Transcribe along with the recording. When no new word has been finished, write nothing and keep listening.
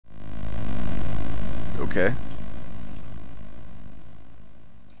Okay.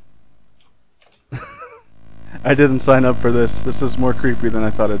 I didn't sign up for this. This is more creepy than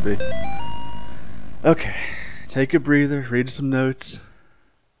I thought it'd be. Okay. Take a breather, read some notes.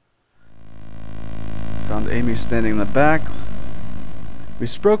 Found Amy standing in the back. We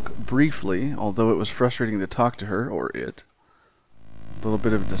spoke briefly, although it was frustrating to talk to her, or it. A little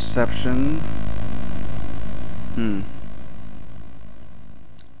bit of deception.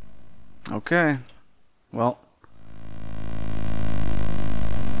 Okay. Well.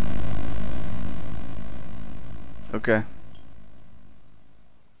 Okay.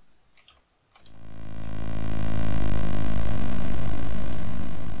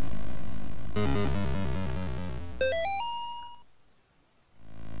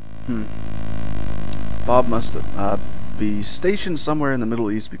 Bob must be stationed somewhere in the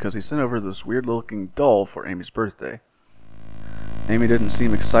Middle East because he sent over this weird-looking doll for Amy's birthday. Amy didn't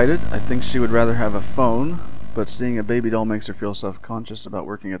seem excited. I think she would rather have a phone, but seeing a baby doll makes her feel self-conscious about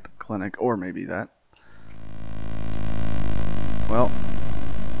working at the clinic, or maybe that. Well,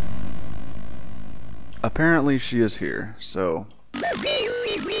 apparently she is here, so...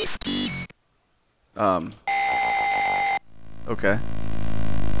 Okay.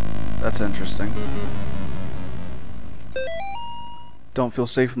 That's interesting. Don't feel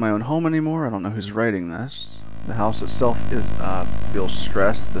safe in my own home anymore. I don't know who's writing this. The house itself is feels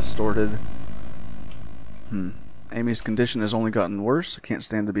stressed, distorted. Amy's condition has only gotten worse. I can't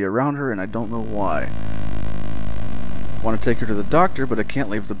stand to be around her, and I don't know why. Want to take her to the doctor, but I can't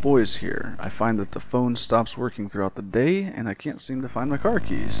leave the boys here. I find that the phone stops working throughout the day, and I can't seem to find my car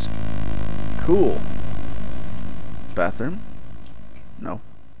keys. Cool. Bathroom? No.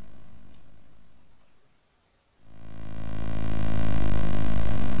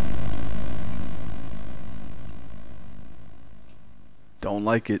 Don't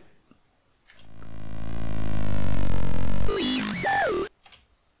like it.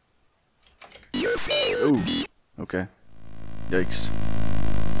 Ooh. Okay. Yikes.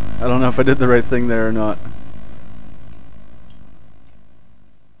 I don't know if I did the right thing there or not.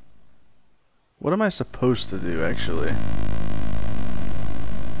 What am I supposed to do, actually?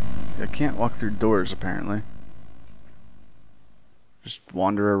 I can't walk through doors, apparently. Just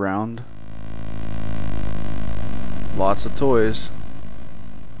wander around. Lots of toys.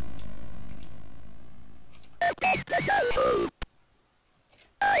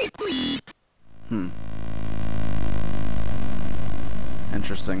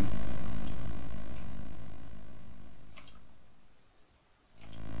 Interesting.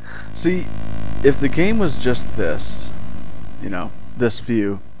 See, if the game was just this, you know, this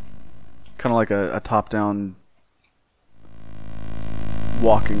view, kind of like a top-down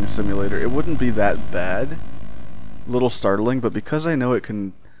walking simulator, it wouldn't be that bad. A little startling, but because I know it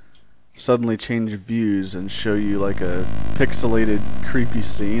can suddenly change views and show you like a pixelated, creepy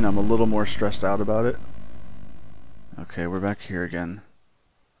scene, I'm a little more stressed out about it. Okay, we're back here again.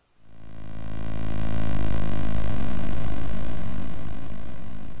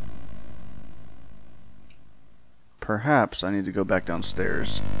 Perhaps I need to go back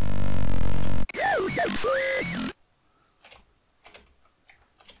downstairs.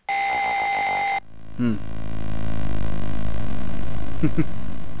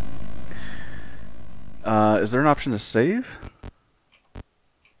 Is there an option to save?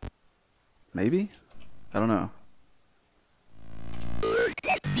 Maybe? I don't know.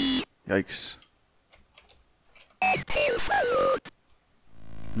 Yikes.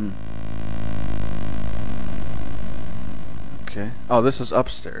 Okay. Oh, this is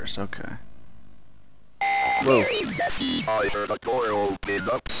upstairs. Okay. Whoa. I heard a door open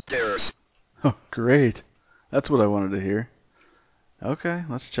upstairs. Oh, great. That's what I wanted to hear. Okay,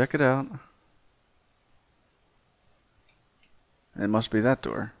 let's check it out. It must be that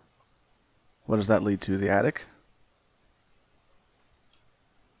door. What does that lead to? The attic?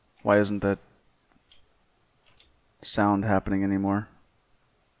 Why isn't that sound happening anymore?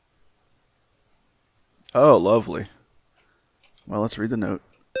 Oh, lovely. Well, let's read the note.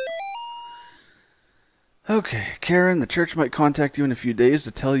 Okay, Karen, the church might contact you in a few days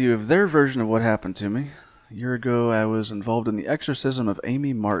to tell you of their version of what happened to me. A year ago, I was involved in the exorcism of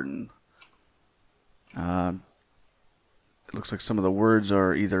Amy Martin. It looks like some of the words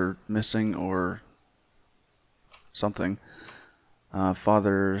are either missing or something.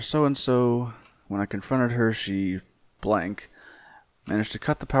 Father so-and-so, when I confronted her, she blank. Managed to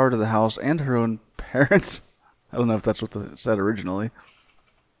cut the power to the house and her own parents. I don't know if that's what it said originally.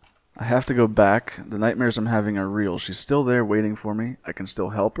 I have to go back. The nightmares I'm having are real. She's still there waiting for me. I can still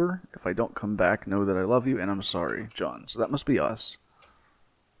help her. If I don't come back, know that I love you and I'm sorry, John. So that must be us.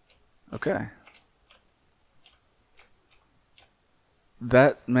 Okay.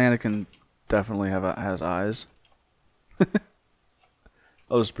 That mannequin definitely has eyes.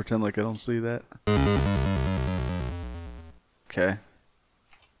 I'll just pretend like I don't see that. Okay.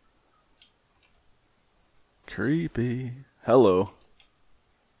 Creepy. Hello.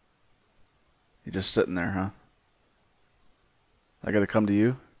 You're just sitting there, huh? I gotta come to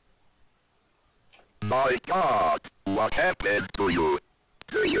you? My God, what happened to you?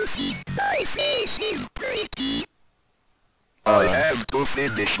 Do you think my face is pretty? I have to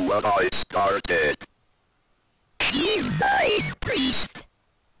finish what I started. He's my priest.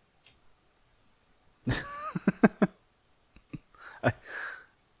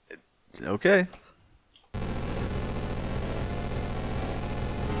 Okay.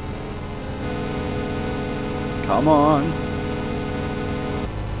 Come on.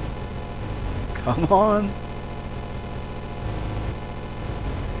 Come on.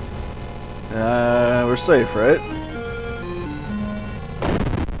 We're safe, right?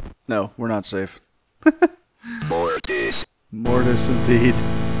 No, we're not safe. Mortis. Mortis indeed.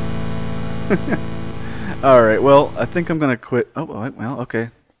 Alright, well, I think I'm gonna quit. Oh, well,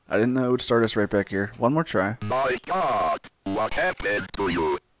 okay. I didn't know it would start us right back here. One more try. My God, what happened to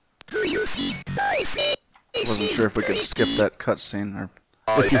you? Do you think my face Wasn't sure if we could skip that cutscene, or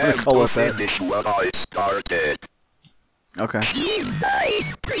I if you want to have call to it that. finish what I started. Okay. He's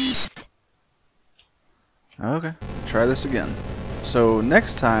my priest. Okay. Try this again. So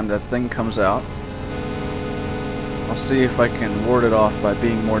next time that thing comes out, I'll see if I can ward it off by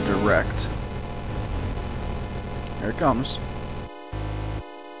being more direct. Here it comes.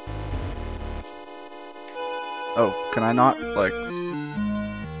 Oh, can I not, like...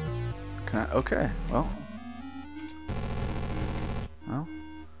 Can I... Okay, well... Well...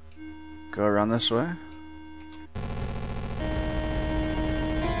 Go around this way.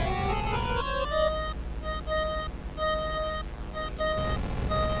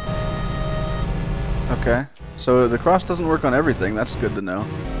 Okay, so the cross doesn't work on everything, that's good to know.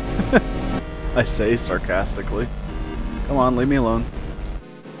 I say sarcastically. Come on, leave me alone.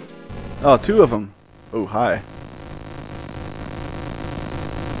 Oh, two of them. Oh, hi.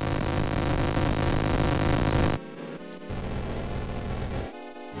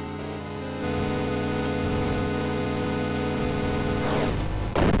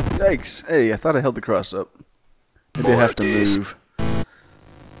 Yikes. Hey, I thought I held the cross up. Maybe I have to move.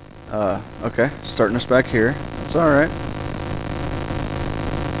 Okay. Starting us back here. That's alright.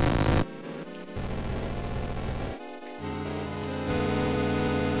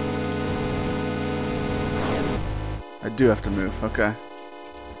 I do have to move. Okay.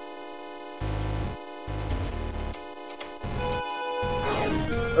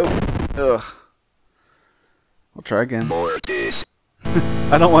 Oh. Ugh. We'll try again. Mortis.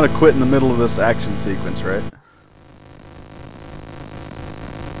 I don't want to quit in the middle of this action sequence, right?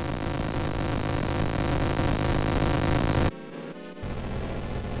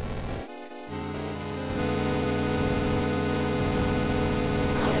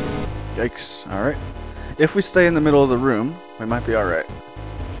 Yikes. Alright. If we stay in the middle of the room, we might be alright.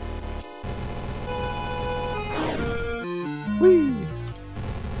 Whee!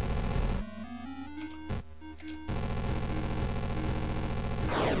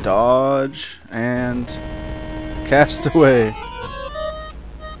 Dodge and cast away.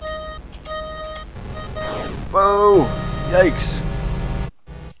 Whoa! Yikes!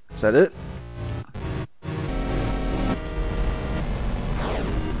 Is that it?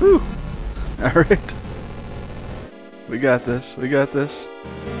 Whew! Alright. We got this. We got this.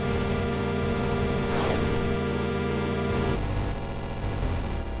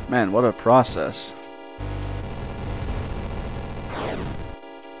 Man, what a process.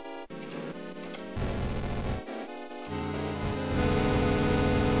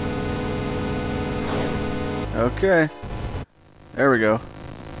 Okay. There we go.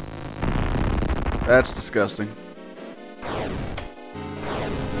 That's disgusting.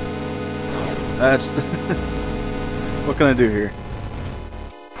 That's... What can I do here?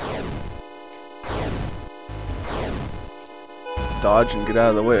 Dodge and get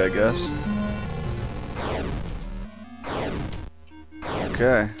out of the way, I guess.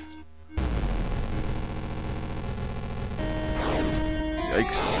 Okay.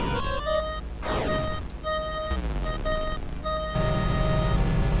 Yikes.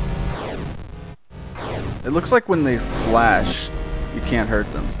 It looks like when they flash, you can't hurt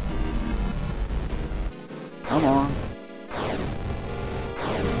them. Come on.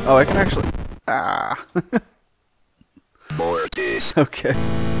 Oh, I can actually... Ah. Mortis. Okay.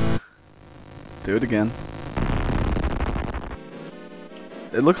 Do it again.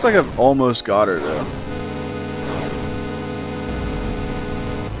 It looks like I've almost got her, though.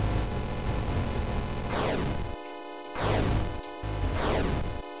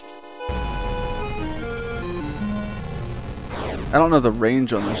 I don't know the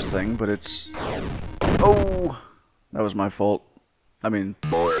range on this thing, but it's... Oh! That was my fault. I mean,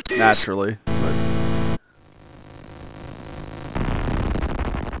 naturally, but...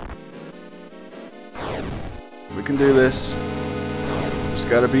 We can do this. Just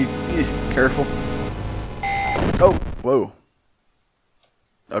gotta be careful. Oh! Whoa.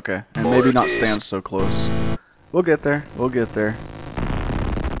 Okay, and maybe not stand so close. We'll get there. We'll get there.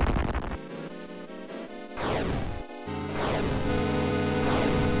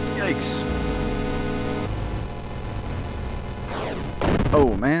 Yikes.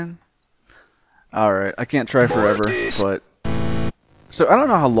 Oh, man. Alright, I can't try forever, but... So, I don't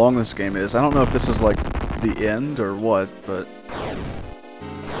know how long this game is. I don't know if this is, like, the end or what, but...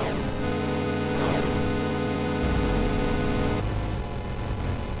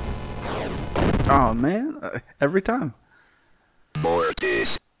 Oh, man. Every time.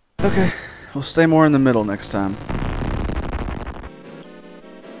 Okay, we'll stay more in the middle next time.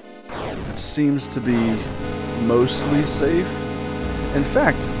 It seems to be mostly safe. In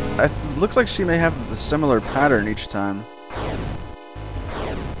fact, it looks like she may have a similar pattern each time.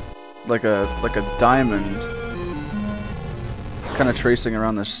 Like a diamond. Kind of tracing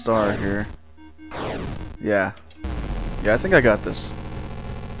around this star here. Yeah. Yeah, I think I got this.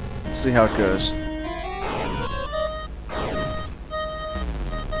 Let's see how it goes.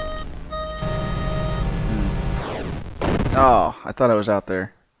 Oh, I thought I was out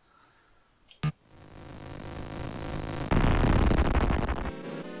there.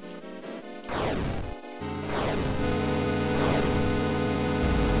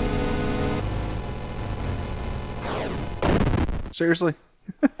 Seriously?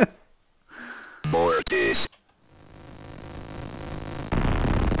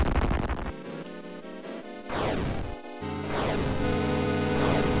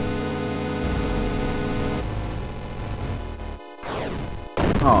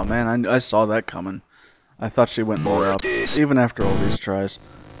 Oh man, I saw that coming. I thought she went more up, even after all these tries.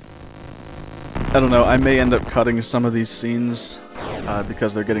 I don't know, I may end up cutting some of these scenes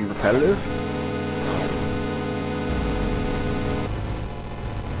because they're getting repetitive.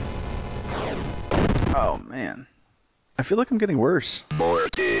 Oh man. I feel like I'm getting worse.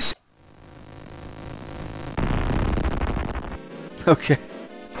 Okay.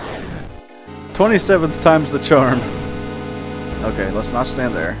 27th time's the charm. Okay, let's not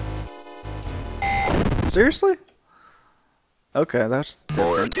stand there. Seriously? Okay, that's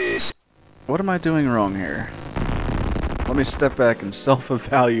different. What am I doing wrong here? Let me step back and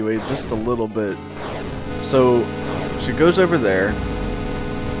self-evaluate just a little bit. So, she goes over there.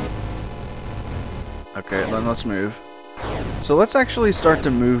 Okay, then let's move. So let's actually start to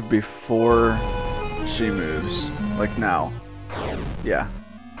move before she moves. Like now. Yeah.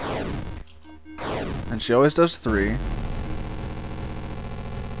 And she always does 3.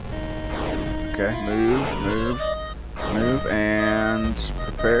 Okay, move, and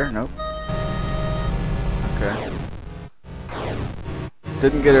prepare. Nope. Okay.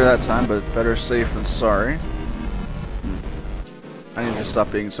 Didn't get her that time, but better safe than sorry. I need to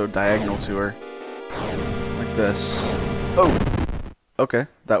stop being so diagonal to her. Like this. Oh! Okay,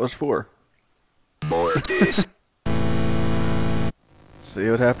 that was 4. See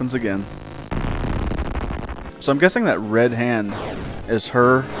what happens again. So I'm guessing that red hand is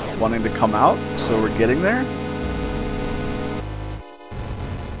her wanting to come out, so we're getting there.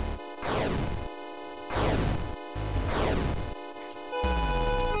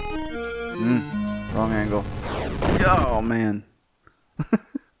 Wrong angle. Oh man.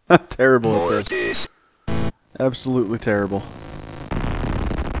 I'm terrible at this. Absolutely terrible.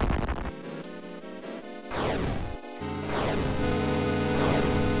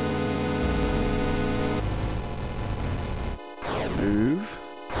 Move.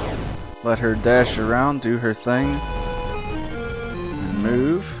 Let her dash around, do her thing. And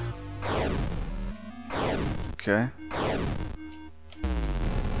move. Okay.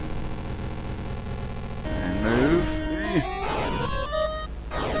 And move.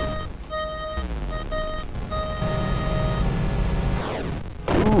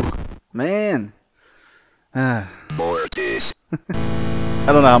 Ooh, man. I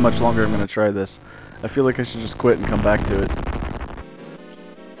don't know how much longer I'm going to try this. I feel like I should just quit and come back to it.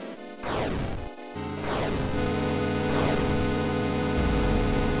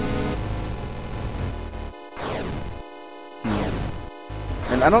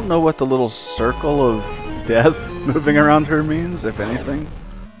 And I don't know what the little circle of death moving around her means, if anything.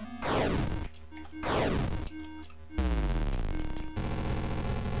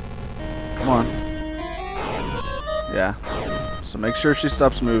 Come on. Yeah. So make sure she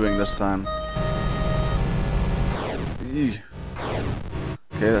stops moving this time. Eesh.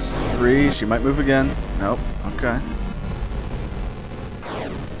 Okay, that's 3. She might move again. Nope. Okay.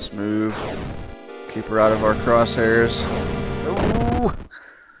 Let's move. Keep her out of our crosshairs. Ooh.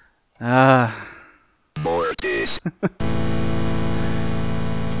 Ah. More of this.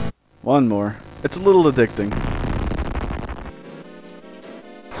 One more. It's a little addicting.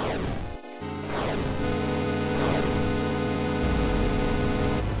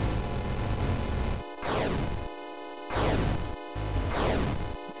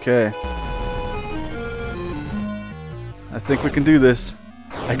 Okay. I think we can do this.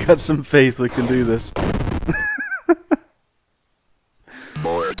 I got some faith we can do this.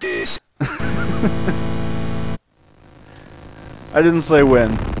 More of this. I didn't say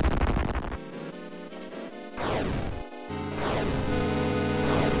when.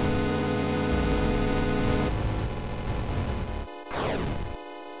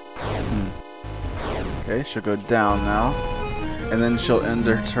 Okay, she'll go down now. And then she'll end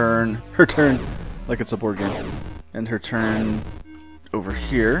her turn, like it's a board game. End her turn over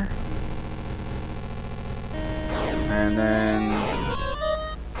here. And then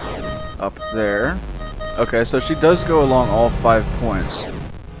up there. Okay, so she does go along all 5 points.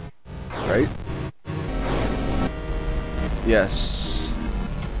 Right? Yes.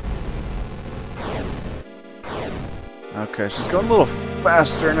 Okay, she's going a little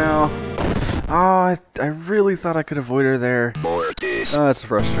faster now. Oh, I really thought I could avoid her there. More of this. Oh, that's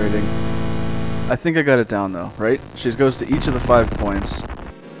frustrating. I think I got it down though, right? She goes to each of the 5 points,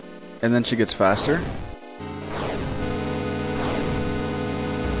 and then she gets faster.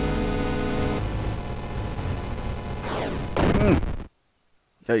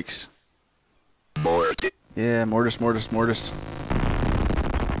 Yikes. More of this. Yeah, mortis, mortis, mortis.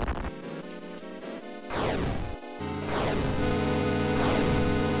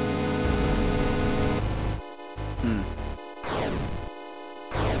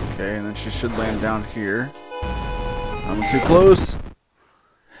 Okay, and then she should land down here. I'm too close.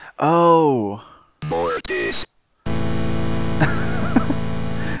 Oh. More of this.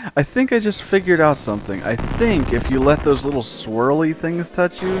 I think I just figured out something. I think if you let those little swirly things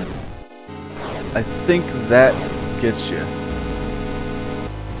touch you, I think that gets you.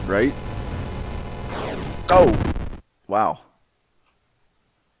 Right? Oh! Wow.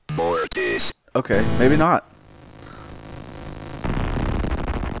 More of this. Okay, maybe not.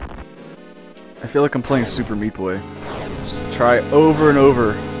 I feel like I'm playing Super Meat Boy. Just try over and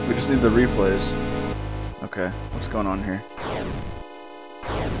over. We just need the replays. Okay, what's going on here?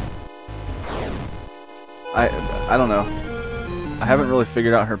 I don't know. I haven't really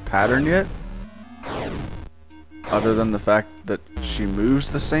figured out her pattern yet. Other than the fact that she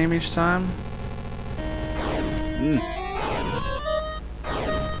moves the same each time.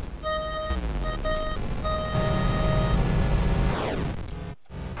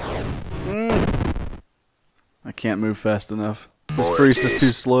 I can't move fast enough. This priest is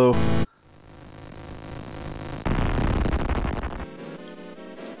too slow.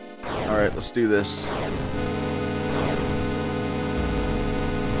 Alright, let's do this.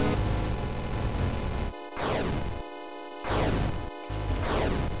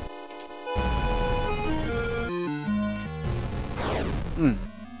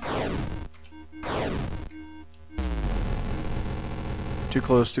 Too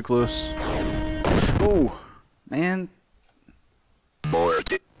close, too close. Oh, man. More of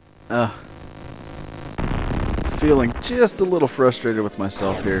this. Feeling just a little frustrated with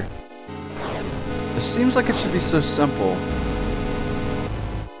myself here. It seems like it should be so simple.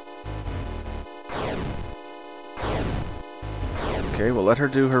 Okay, we'll let her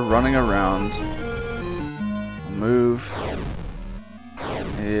do her running around. Move.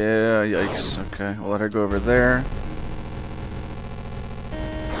 Yeah, yikes. Okay, we'll let her go over there.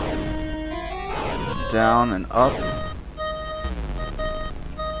 Down and up.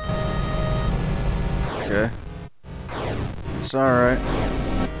 Okay. It's alright.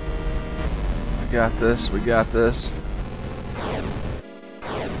 We got this, we got this.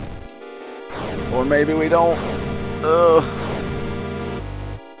 Or maybe we don't. Ugh.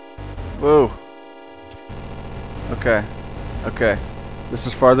 Whoa. Okay. Okay. This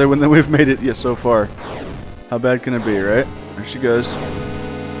is farther than we've made it yet so far. How bad can it be, right? There she goes.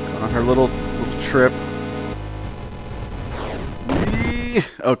 Going on her little trip. Yee.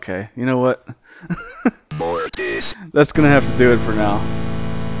 Okay, you know what? More of this. That's gonna have to do it for now.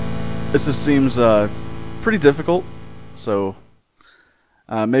 This just seems pretty difficult, so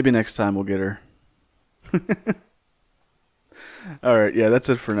maybe next time we'll get her. Alright, yeah, that's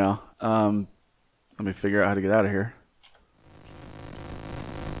it for now. Let me figure out how to get out of here.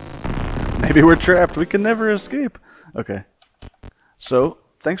 Maybe we're trapped. We can never escape. Okay. So,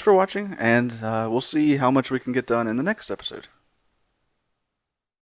 thanks for watching, and we'll see how much we can get done in the next episode.